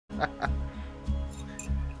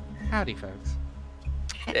Howdy, folks.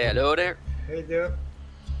 Hello there. Hey, dude.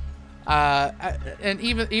 And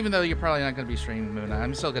even though you're probably not going to be streaming Moon,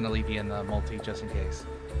 I'm still going to leave you in the multi just in case.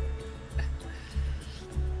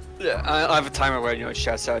 Yeah, I have a timer where it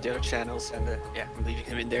shouts out the other channels, and yeah, I'm leaving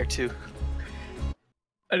him in there too.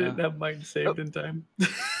 I didn't have mine saved in time. By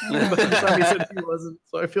the time he said he wasn't,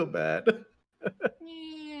 so I feel bad.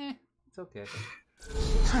 It's okay.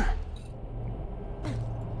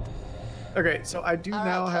 Okay, so I do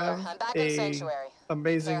now have a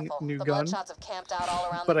amazing new gun,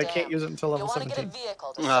 but I can't use it until level 17.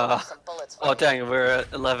 Oh dang, we're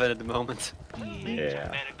at 11 at the moment.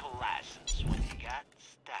 Yeah.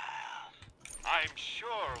 I'm sure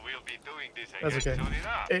we'll be doing this That's again okay. soon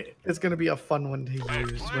enough. It's gonna be a fun one to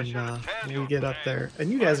use when we get up there, and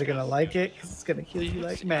you guys are gonna like it because it's gonna heal you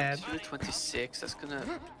like mad. 26. That's gonna.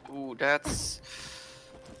 Ooh, that's.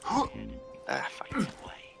 Fuck it.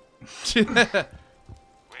 When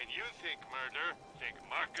you think murder, think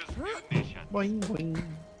Marcus Munition. Boing boing.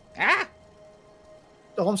 Ah!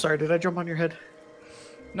 Oh, I'm sorry. Did I jump on your head?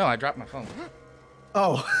 No, I dropped my phone.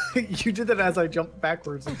 Oh, you did that as I jumped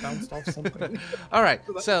backwards and bounced off something. All right,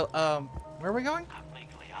 so where are we going?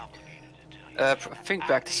 I think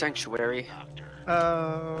back to Sanctuary.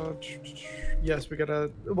 Yes, we gotta.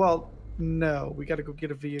 Well, no, we gotta go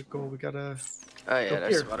get a vehicle. We gotta. Oh yeah, go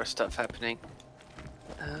there's here. some other stuff happening.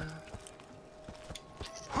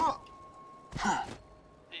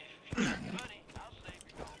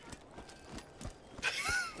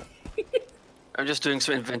 I'm just doing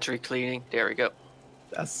some inventory cleaning. There we go.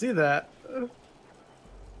 I see that.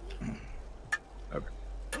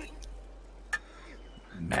 Okay.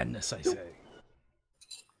 Madness, I say.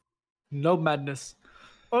 No madness,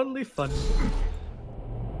 only fun.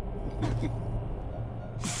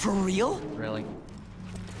 For real? Really?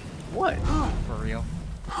 What? For real?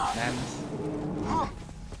 Madness?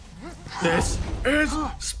 This is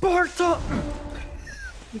Sparta!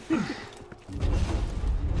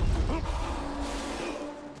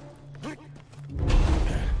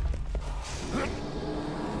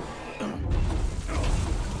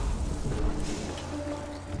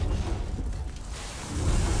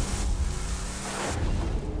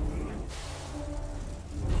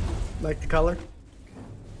 Like the color?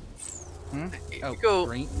 Hmm? Oh, Go.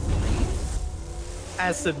 green.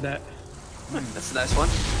 Acid net. That's a nice one.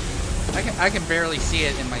 I can barely see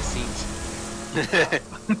it in my seat.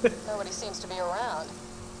 Nobody seems to be around.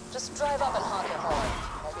 Just drive up and honk your horn.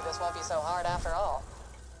 Maybe this won't be so hard after all.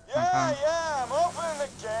 Yeah, I'm opening the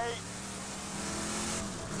gate.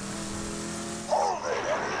 Hold it,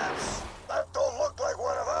 idiots! That don't look like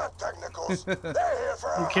one of our technicals. They're here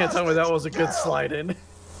for You can't tell me that was a good slide in.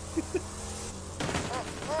 You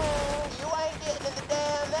ain't getting in the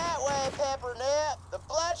dam that way, Pepperneck. The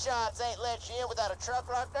Bloodshots ain't let you in without a truck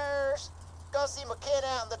like theirs. Go see McKenna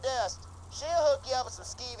out in the dust. She'll hook you up with some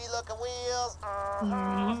skeevy-looking wheels.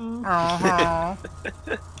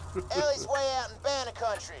 Ellie's way out in Banna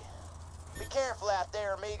country. Be careful out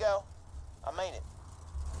there, amigo. I mean it.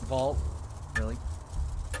 Vault? Really?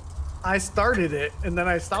 I started it, and then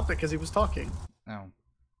I stopped it because he was talking. Oh.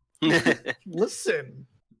 Listen.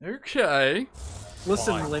 Okay.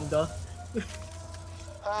 Listen, Fine. Linda.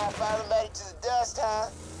 Finally made it to the dust, huh?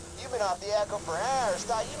 You've been off the echo for hours.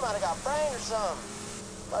 Thought you might have got brain or something.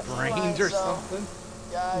 But you Brains ain't or some something?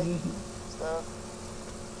 Guy. Stuff.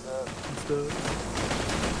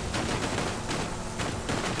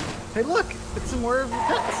 Hey, look! It's some more of your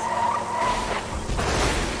pets.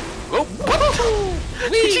 Oh,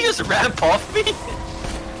 what? Did you just ramp off me?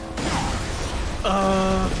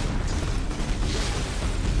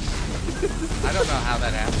 I don't know how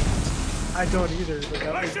that happened. I don't either, but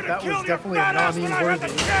that was definitely a non-worthy.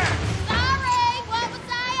 Sorry, what was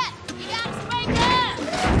that? You gotta speak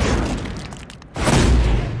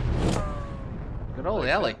up! Good old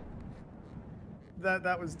Ellie.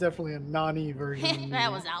 That was definitely a Nani version.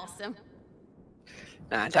 That was awesome.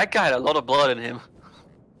 Nah, that guy had a lot of blood in him.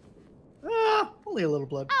 Only a little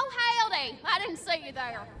blood. Oh, howdy! I didn't see you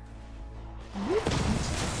there.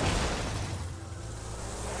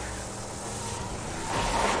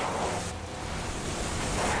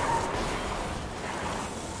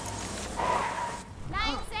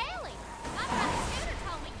 Name's Sally. My brother Scooter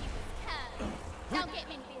told me you was coming. Don't get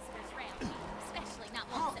many visitors around here, especially not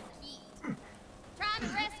ones that cute. Trying to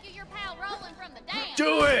rescue your pal Roland from the dam.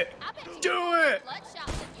 Do it! I bet you Do it!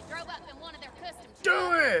 Bloodshots if you drove up in one of their custom trucks.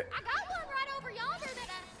 Do it! I got one right over yonder that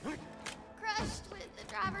I crushed with the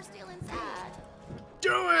driver still inside.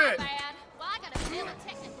 Do Not it! bad. Well, I got a bill of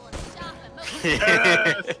technical in the shop and most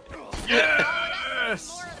Yes! Yes! Yes!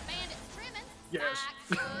 More of the bandits trimming. Yes.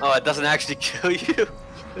 Like Oh, it doesn't actually kill you.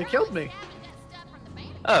 They killed me.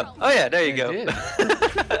 Oh, yeah, there you They go. did.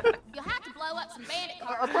 You'll have to blow up some bandit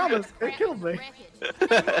cars. I promise, it killed me.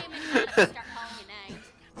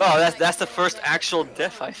 Oh, that's the first actual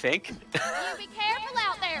death, I think. You be careful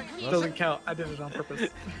out there, It kid. doesn't count. I did it on purpose.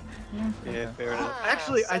 Yeah, fair enough.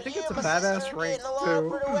 Actually, I So think you it's a and my sister badass are rank, getting along too.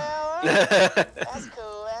 pretty well, huh? That's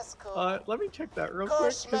cool, that's cool. Let me check that real Of quick,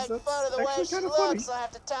 course, you because make that's fun of the way actually she kind of funny. looks, so I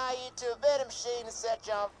have to tie you to a vending machine and set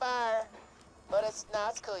you on fire. But it's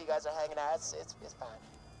cool. You guys are hanging out. It's fine.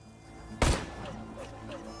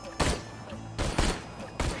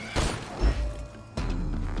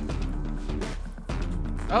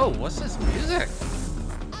 Oh, what's this music?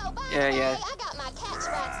 Oh, by Yeah, the way, yeah. I got my catch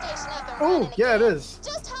rod station up and Oh, running yeah, it again. is.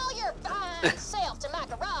 Just haul your fine self to my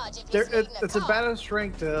garage if you're speeding It's a car. badass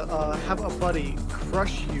rank to have a buddy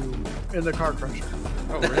crush you in the car crusher.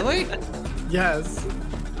 Oh, really? Yes.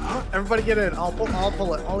 Everybody get in. I'll pull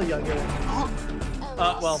it. All of y'all get in.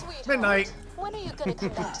 Oh, well, sweetheart, midnight. When are you gonna come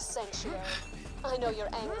back to Sanctuary? I know you're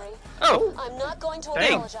angry. Oh, I'm not going to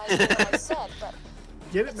Dang. apologize for what I said, but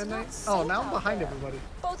Get it, It's midnight? not Oh, safe now I'm out behind there. everybody.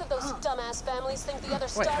 both of those dumbass families think the other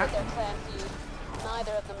Wait, started how- their clan feud.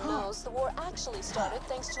 Neither of them knows the war actually started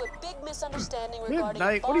thanks to a big misunderstanding regarding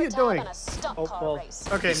Midnight, a what are bar you tab doing? and a stock Oh, car well. race.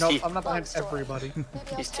 Okay, no, He- I'm not behind Long story. everybody. Maybe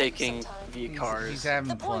I'll he's tell you taking sometime. V He's cars. having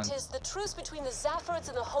The fun. point is, the truce between the Zaffarids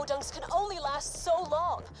and the Hodunks can only last so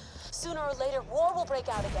long. Sooner or later, war will break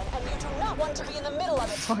out again, and you do not want to be in the middle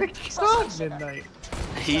of it. Oh my Trust god, me, sugar. midnight.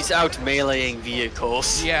 He's out meleeing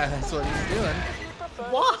vehicles. Yeah, that's what he's doing.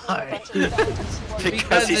 Why?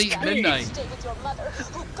 Because he's he's midnight. Stay with your mother,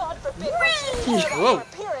 who God forbid wants you to care Whoa. about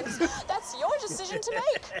her appearance. That's your decision to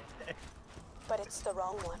make. But it's the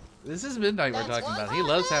wrong one. This is Midnight we're That's talking one about. He more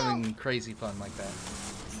loves now. having crazy fun like that.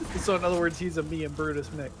 So in other words, he's a me and Brutus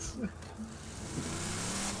mix.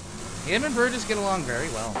 Him and Brutus get along very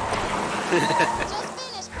well. Just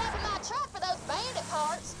finished prepping my truck for those bandit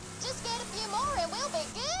parts. Just get a few more and we'll be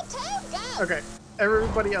good to go. Okay,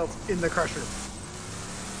 everybody else in the crusher.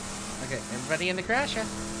 Okay, everybody in the crasher.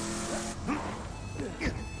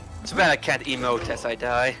 Too bad I can't emote as I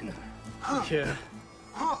die. Yeah.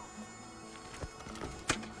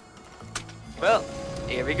 Well,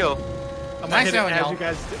 here we go. I'm Nice hit it knowing as y'all. you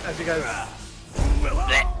guys.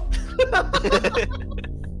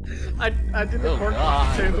 I did the Oh, cork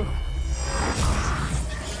God. too.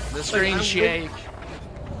 The screen I'm shake.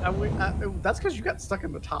 That's because you got stuck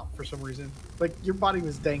in the top for some reason. Like your body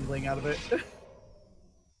was dangling out of it.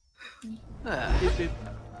 I've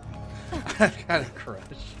got a crush.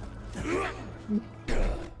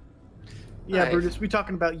 Yeah, Nice. Brutus, we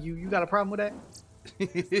talking about you. You got a problem with that? I'm in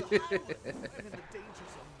the danger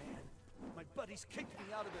zone, man. My buddies kicked me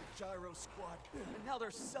out of their gyro squad, and now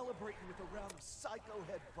they're celebrating with a round of psycho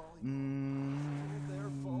head volleyball. Hold their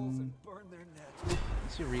balls and burn their net.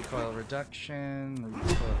 Let's see, recoil reduction.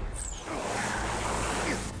 Recoil.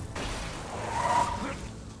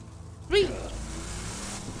 Whee!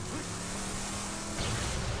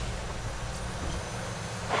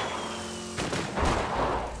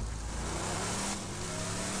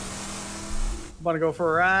 Want to go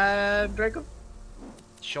for a ride, Draco?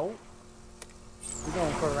 Sure. We're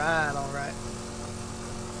going for a ride, all right.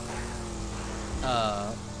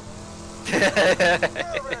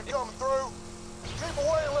 Elevator coming through. Keep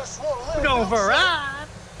away unless you want to live. We're going for a ride.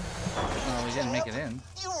 Oh, we didn't make it in.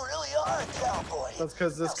 You really are a cowboy. That's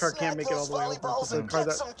because this car can't make it all the way over. It's a car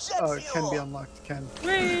that can be unlocked. Can.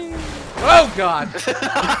 Oh God!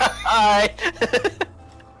 Hi.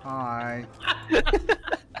 Hi.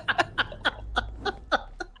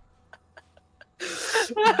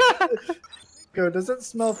 Go. Does it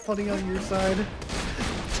smell funny on your side?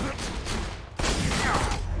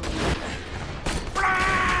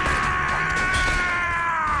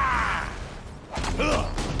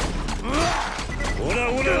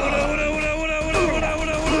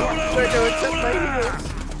 Draco, accept my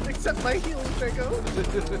heels. Accept my heels, Draco.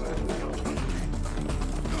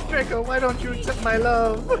 Draco, why don't you accept my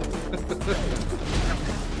love?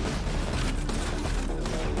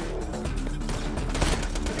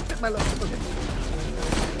 Accept my love. Okay.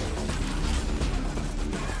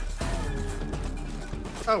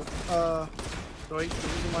 Oh, so the reason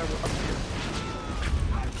why we're up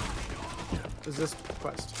here is this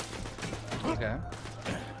quest. Okay.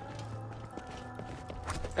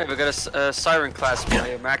 Hey, we got a siren class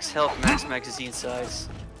player. Max health, max magazine size.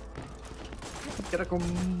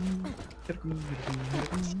 Grabbing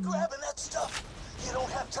Grabbing that stuff. You don't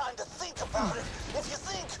have time to think about it. If you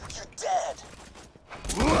think, you're dead.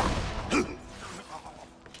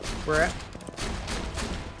 Where at?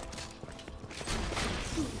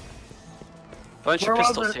 Bunch Where of was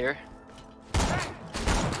pistols it? here.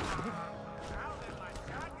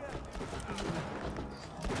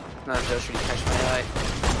 None of those really catch my eye.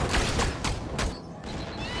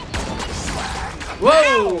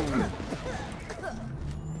 Whoa!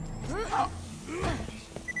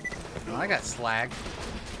 Oh, I got slag.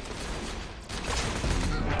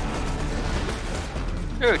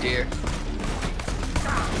 Oh dear.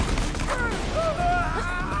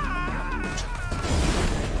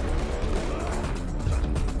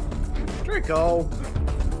 Draco.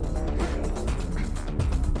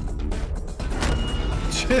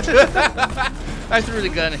 I threw the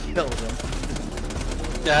gun and killed him.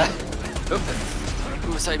 Yeah. Oop.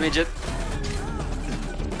 Suicide midget.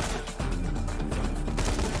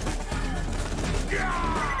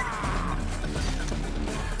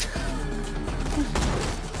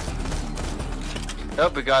 Oh,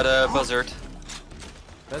 we got a buzzard.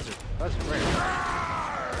 Buzzard. Buzzard, where?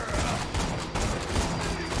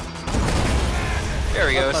 There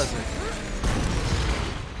he goes. Buzzard.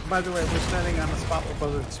 By the way, we're standing on a spot where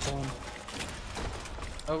buzzards spawn.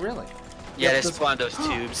 Oh, really? Yeah, Yep, they spawn those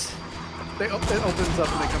tubes. It opens up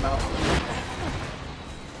and they come out.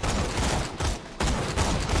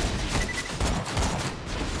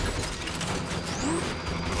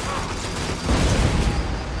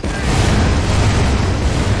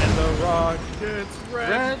 And the rocket's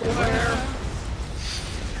red flare.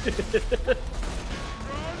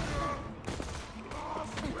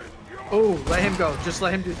 Oh, let him go. Just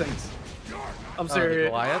let him do things. I'm serious.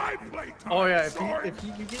 Goliath? Oh yeah, if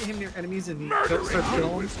you get him near enemies and he starts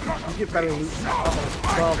killing, you get better loot.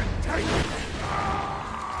 Well,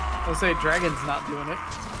 I'll say Dragon's not doing it.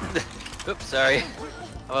 Oops, sorry.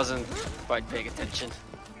 I wasn't quite paying attention.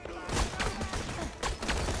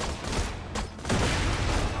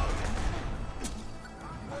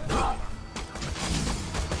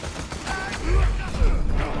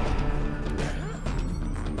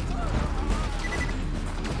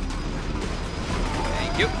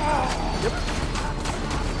 Thank you. Yep.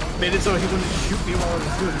 Made it so he wouldn't shoot me while I was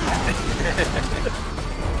doing that.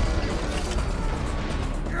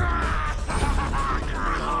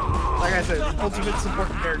 Like I said, ultimate support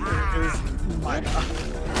character is Maya.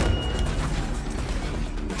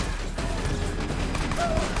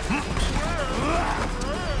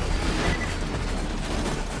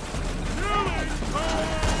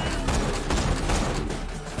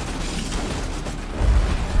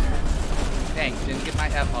 Dang, didn't get my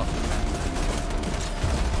F off.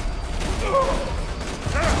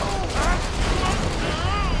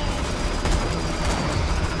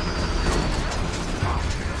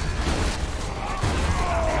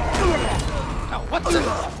 Oh, what the?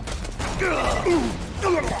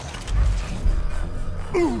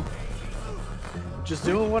 Just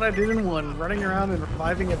doing what I did in one, running around and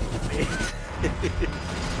reviving everybody.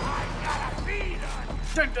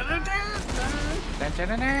 Dun, dun, dun, dun, dun. Dun, dun,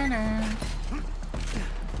 dun, dun, dun.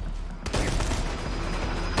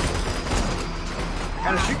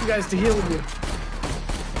 Gotta shoot you guys to heal you.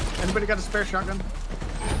 Anybody got a spare shotgun?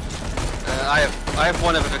 I have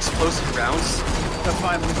one of explosive rounds. That's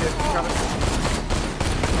fine, we did. Grab it.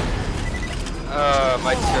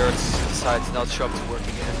 My turrets decided to not show up to work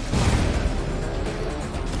again.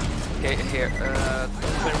 Okay, here. The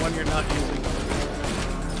one you're not using.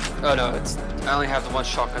 Oh no, I only have the one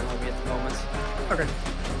shotgun with me at the moment. Okay.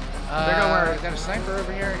 I got a sniper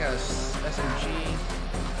over here. I got a SMG.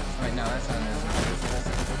 Wait, no, that's not an SMG.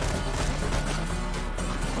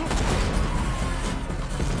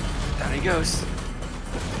 Down he goes.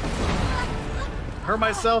 Hurt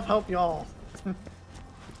myself, help y'all.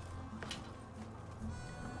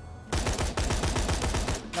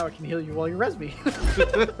 Now I can heal you while you res me.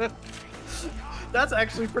 That's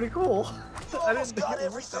actually pretty cool. I didn't think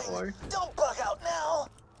it worked that way. Don't bug out now.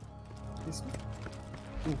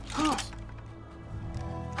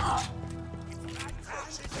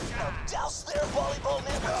 Douse their volleyball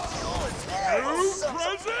net with fuel and air.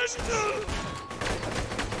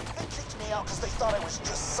 They kicked me out because they thought I was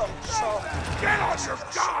just some chump. Get on your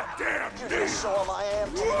goddamn You're gonna show them I am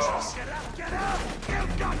dangerous. Get out!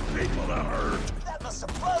 You've got people to hurt! That must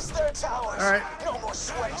have buzzed their towers. All right. No more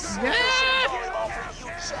sweaty Yeah.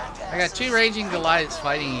 I got two raging Goliaths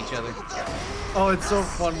fighting each other. Oh, it's so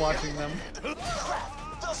fun watching them.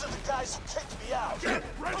 Crap! Those are the guys who kicked me out.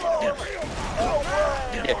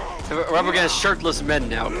 Yeah, we're up against shirtless men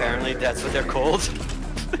now, apparently. That's what they're called.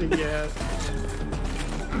 Yeah.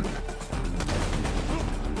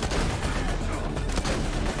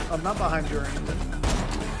 I'm not behind you or anything.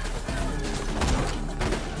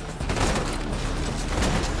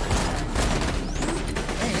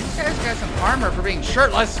 Hey, this guy's got some armor for being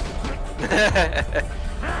shirtless.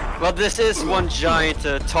 Well, this is one giant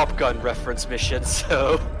Top Gun reference mission,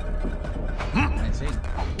 so. I see.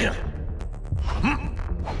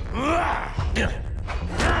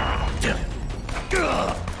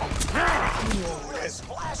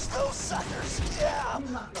 Splash those suckers! Yeah!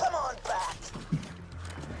 Come on back!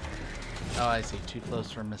 Oh, I see. Too close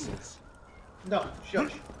for missiles. No,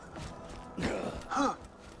 shush.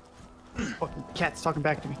 Fucking cat's talking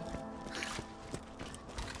back to me.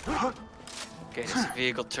 Okay, there's a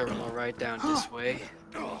vehicle terminal right down this way.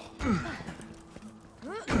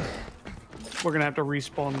 We're gonna have to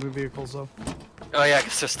respawn new vehicles though. Oh yeah,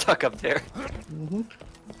 because they're stuck up there. Mm-hmm.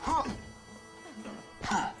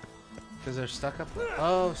 Because they're stuck up there?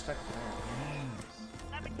 Oh, stuck there.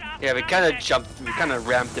 Yeah, we kind of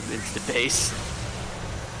ramped them into the base.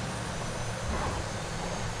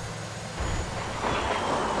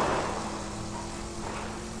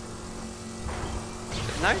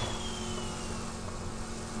 Good night.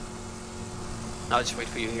 I'll just wait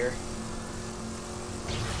for you here.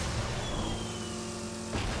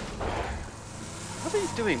 What are you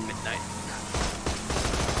doing, Midnight?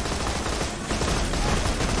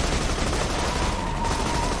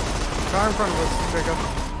 Car in front of us, Draco.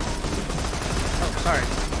 Oh, sorry.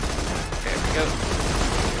 There we go.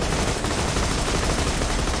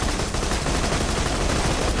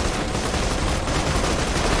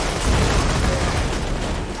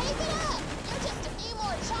 Take it up! You're just a few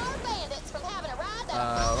more char bandits from having a ride that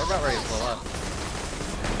We're about ready to blow up.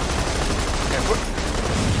 Yeah,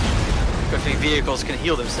 good thing vehicles can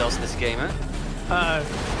heal themselves in this game, huh?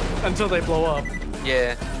 Until they blow up.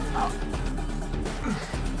 Yeah.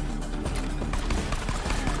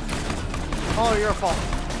 All your fault.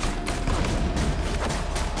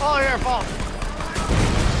 All your fault.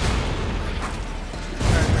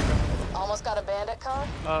 Almost got a bandit car?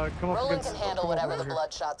 Come up Roland against. can handle come up whatever over the here.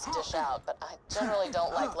 Bloodshots dish out, but I generally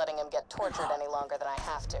don't like letting him get tortured any longer than I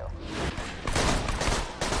have to.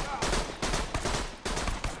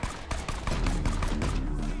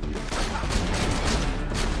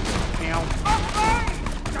 Meow.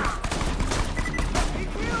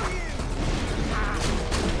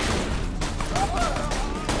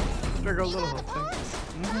 Draco, little hook thing.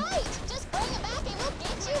 Right! Just bring it back and we'll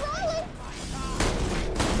get you rolling!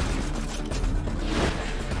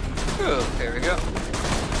 Oh, there we go.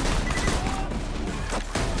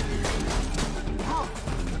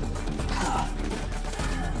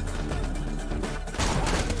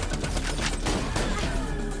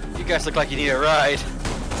 You guys look like you need a ride.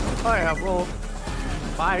 Oh yeah, well,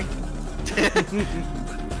 bye.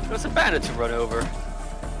 There's a bandit to run over.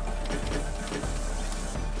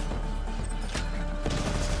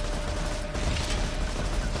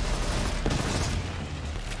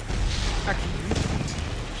 Actually,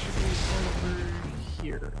 should be over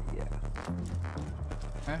here. Yeah.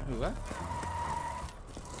 Huh? Who, what?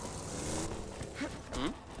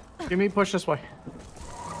 Give me push this way.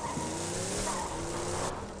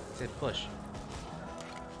 Said push.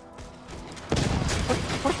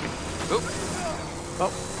 Push me. Oop.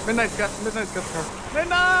 Oh, Midnight's got the car.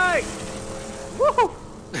 Midnight! Woohoo!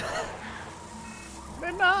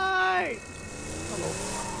 Midnight! Hello.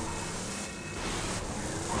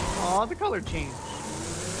 Aw, the color changed.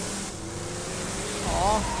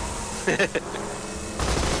 Aw.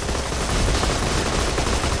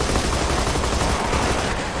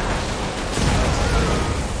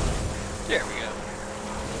 There we go.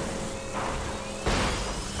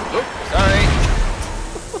 Oop, sorry.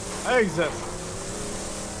 Exit.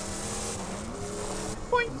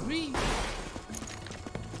 Boing.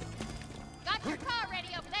 Got your car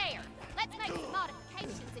ready over there. Let's make some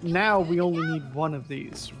modifications. and you'll Now be good we to only go. need one of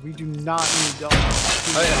these. We do not need dogs.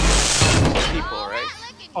 Oh yeah. People, All right?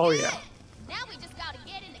 looking Oh, good. yeah. Now we just gotta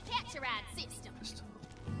get in the catch-a-ride system.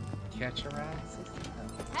 Catch a ride system?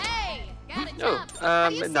 Hey, got a Oh, job.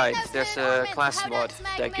 Have you seen Midnight. those There's new a ornaments class the mod Hodunks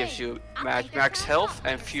made that me? gives you I max think they're health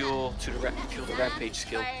right and off fuel to the fuel the rampage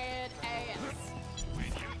skill.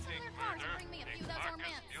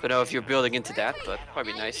 Don't know if you're building into that, but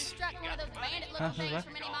probably nice. Huh, what?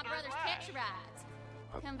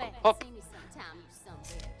 Come back and Hop. see me sometime, you son of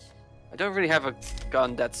a bitch. I don't really have a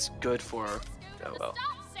gun that's good for. Oh well.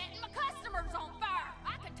 Stop setting my customers on fire.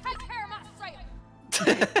 I can take care of myself.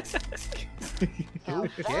 Now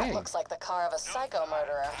Okay. that looks like the car of a psycho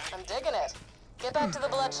murderer. I'm digging it. Get back to the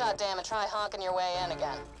Bloodshot Dam and try honking your way in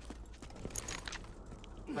again.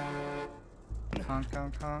 Honk,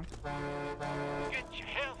 honk, honk.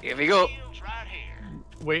 Here we go.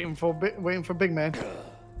 Waiting for big man.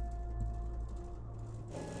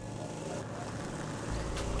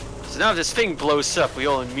 So now if this thing blows up, we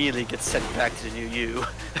all immediately get sent back to the new you.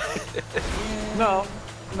 No,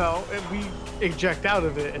 if we eject out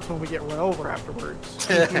of it, it's when we get run over afterwards.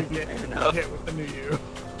 We get hit with the new you.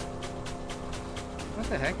 What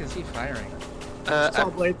the heck is he firing? Saw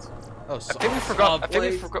blades. Oh, I think we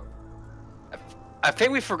forgot. I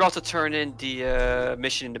think we forgot to turn in the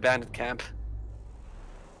mission in the bandit camp.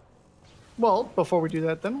 Well, before we do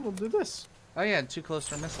that, then we'll do this. Oh yeah, too close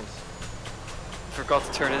for missiles. Forgot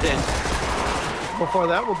to turn it in. Before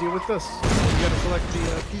that, we'll deal with this. You gotta select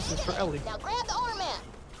the pieces for Ellie. Now grab the ornament.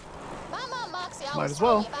 My mom Moxie Might always as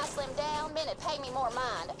told well. me if I slim down, men would pay me more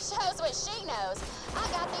mind. Shows what she knows. I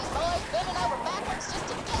got these boys bending over backwards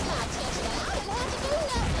just to get my attention, and I didn't have to do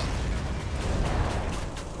nothing.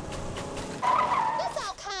 This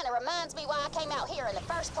all kind of reminds me why I came out here in the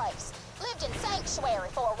first place. Lived in Sanctuary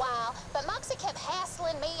for a while, but Moxie kept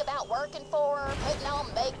hassling me about working for her, putting on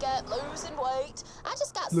makeup, losing weight. I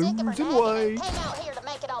just got sick of her nagging and came out here to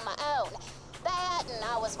make it on my own. That, and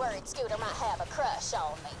I was worried Scooter might have a crush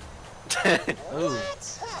on me. What?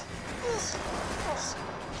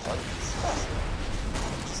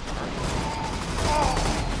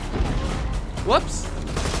 Whoops!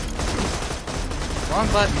 Wrong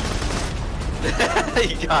button.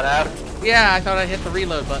 You got out. Yeah, I thought I hit the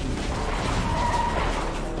reload button.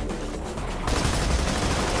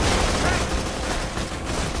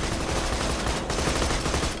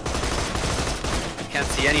 Can't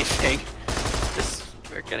see anything.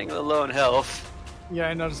 We're getting a little low in health. Yeah,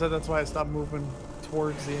 I noticed that. That's why I stopped moving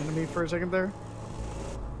towards the enemy for a second there.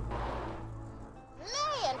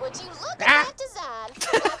 Man, would you look at that design?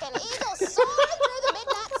 Like an eagle soaring through the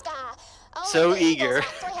midnight sky. Only So the eagle's eager. like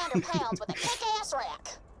 300 pounds with a kick-ass rack.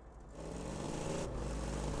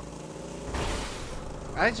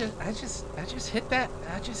 I just hit that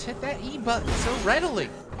E button so readily.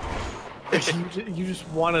 You just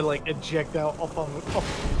want to like eject out off of the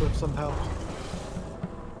cliff somehow.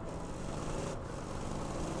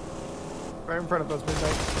 Right in front of us,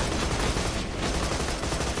 midnight.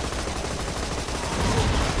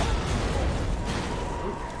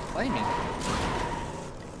 Flaming.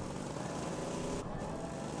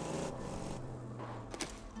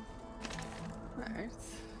 Alright.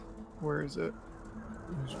 Where is it?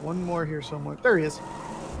 There's one more here somewhere. There he is.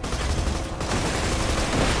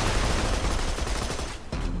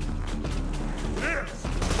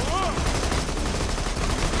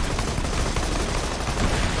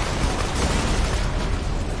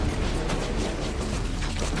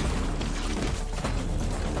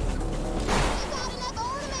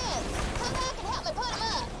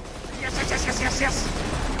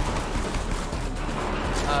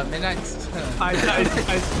 Midnight's. I see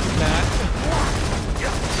that.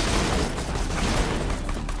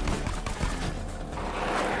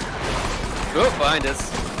 Go find us.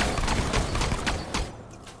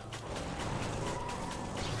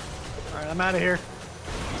 Alright, I'm out of here.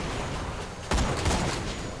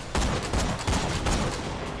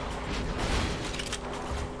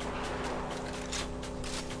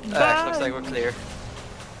 Looks like we're clear.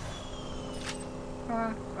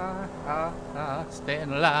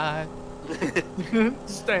 Staying alive.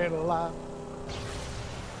 Staying alive.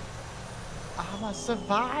 I'm a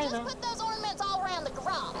survivor. Just put those ornaments all around the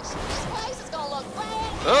garage. This place is gonna look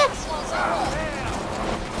bad. Oh.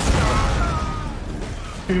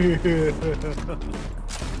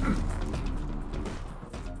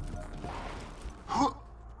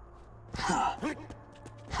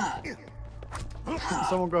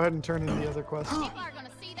 Someone go ahead and turn in the other quest. People are gonna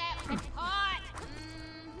see that when it's hot.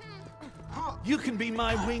 You can be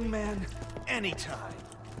my wingman anytime.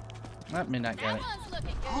 That Midnight got That it. one's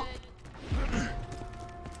looking good.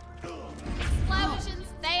 Explosions,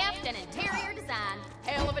 theft, and interior design.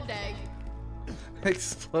 Hell of a day.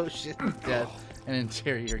 Explosion, death, and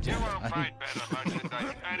interior You won't design. find better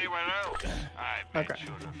merchandise anywhere else. I made Okay.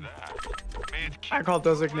 sure of that. Made I call it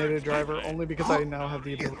designated driver only because I now have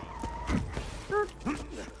the ability.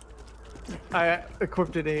 I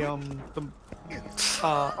equipped it a the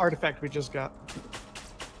artifact we just got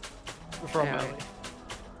from Yeah. Ellie.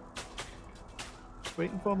 Just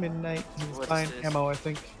waiting for midnight. He's What is buying this? ammo, I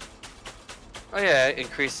think. Oh yeah, it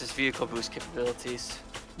increases vehicle boost capabilities.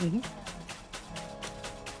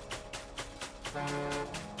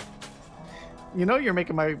 You know you're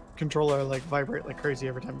making my controller like vibrate like crazy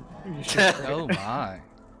every time you shoot. Oh my.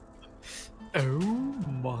 Oh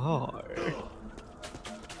my.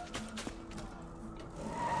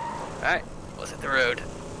 Alright, let's hit the road.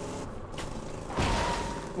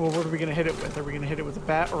 Well, what are we gonna hit it with? Are we gonna hit it with a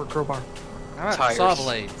bat or a crowbar? How about Tires. saw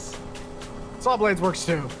blades? Saw blades works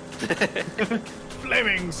too.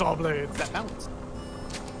 Flaming saw blades. That balance.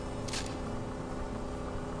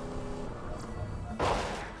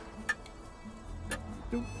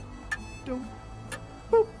 Doom.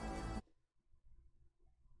 Boop.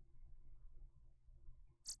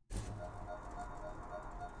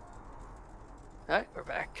 Alright, we're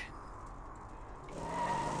back.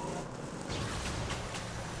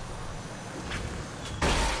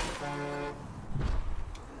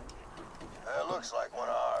 Looks like one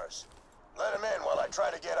of ours. Let him in while I try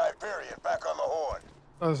to get Hyperion back on the horn.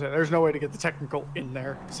 I was saying, there's no way to get the technical in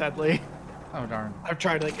there, sadly. Oh, darn. I've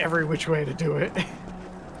tried like every which way to do it.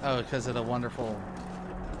 Oh, because of the wonderful...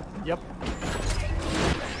 Yep.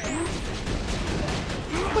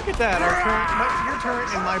 Look at that, your turret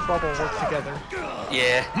and my bubble work together.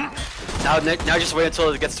 Yeah. Now just wait until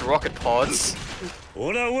it gets to rocket pods.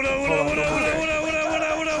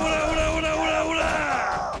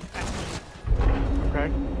 Okay.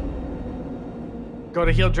 Go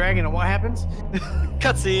to heal dragon and what happens?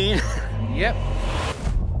 Cutscene. Yep.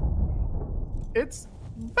 It's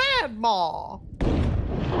Bad Maw.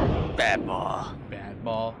 Bad Maw. Bad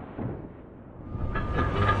ball.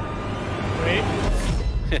 Wait.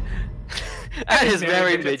 And his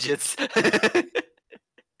merry midgets.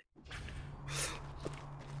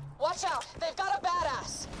 Watch out! They've got a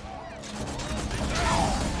badass!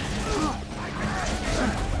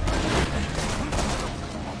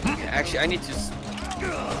 Actually, I need to...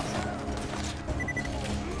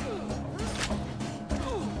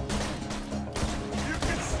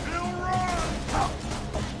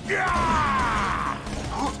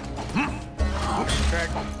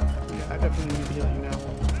 I definitely need to heal you now.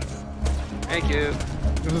 Thank you. I was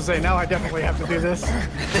gonna say, now I definitely have to do this.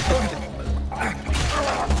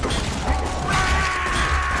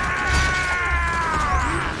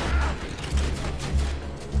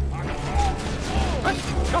 What?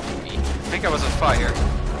 Got me. I think I was on fire. I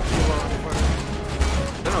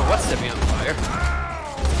don't know what set me on fire.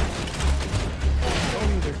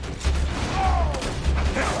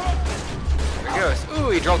 There he goes. Ooh,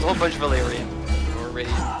 he dropped a whole bunch of Valerian. Or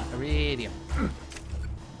Iridium. Iridium.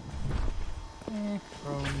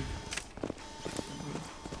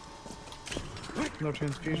 No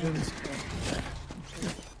transfusions.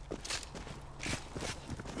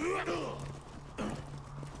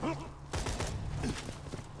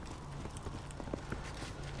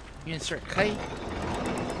 You insert kite.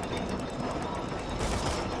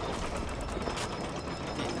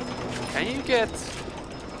 Can you get...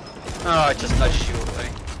 Oh, it just nudged you away.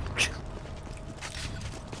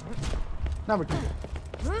 Now we can.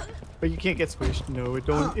 But you can't get squished. No, it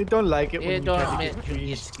don't. It don't like it when It you try don't to get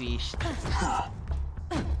get squished. squished.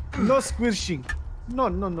 No squishing. No.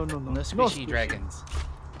 No squishy dragons.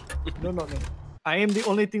 No. I am the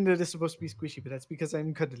only thing that is supposed to be squishy, but that's because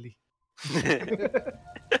I'm cuddly. You're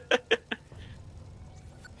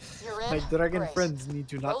in? My dragon Great. friends need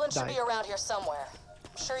to not Roland should die. be around here somewhere.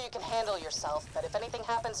 I'm sure you can handle yourself, but if anything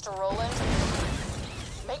happens to Roland,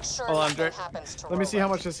 make sure Hold on, nothing happens to Let me see how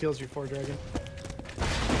Roland. much this heals you for, dragon.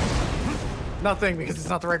 Nothing, because it's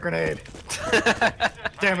not the right grenade.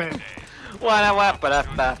 Damn it.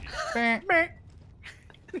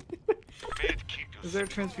 Is there a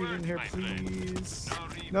transfusion here, please?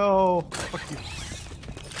 No. Fuck you.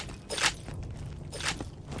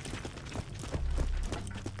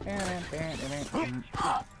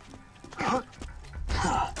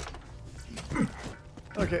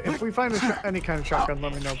 Okay, if we find any kind of shotgun,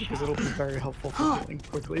 let me know because it'll be very helpful for healing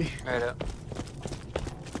quickly. Right up.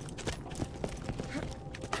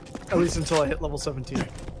 At least until I hit level 17.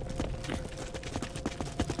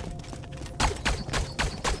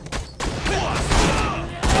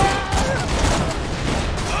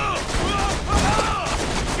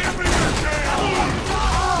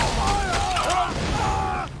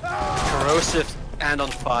 Corrosive and on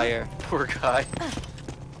fire. Poor guy.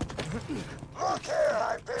 Look here,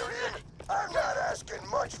 Hyperion. I'm not asking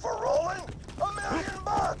much for Roland. $1 million.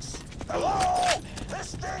 Hello?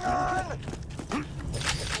 This thing on?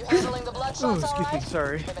 You handling the blood shots excuse me, alright?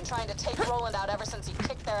 sorry. They've been trying to take Roland out ever since he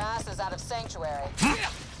kicked their asses out of Sanctuary. I should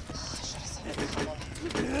have seen it coming.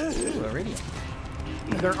 Ooh, Iridium.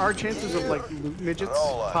 There are chances of like loot midgets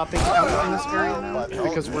popping out in this area now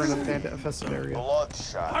because we're in a bandit-infested area.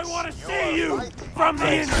 Bloodshot. I want to see you from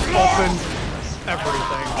the inside. Open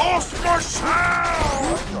everything.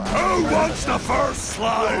 Who wants the first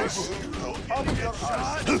slice?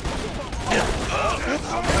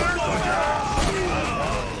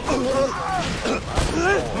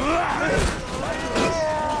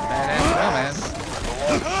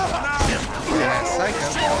 Badass psycho.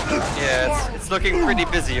 Yeah, it's looking pretty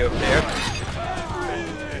busy over there.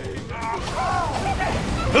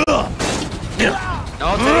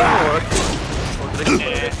 Not anymore.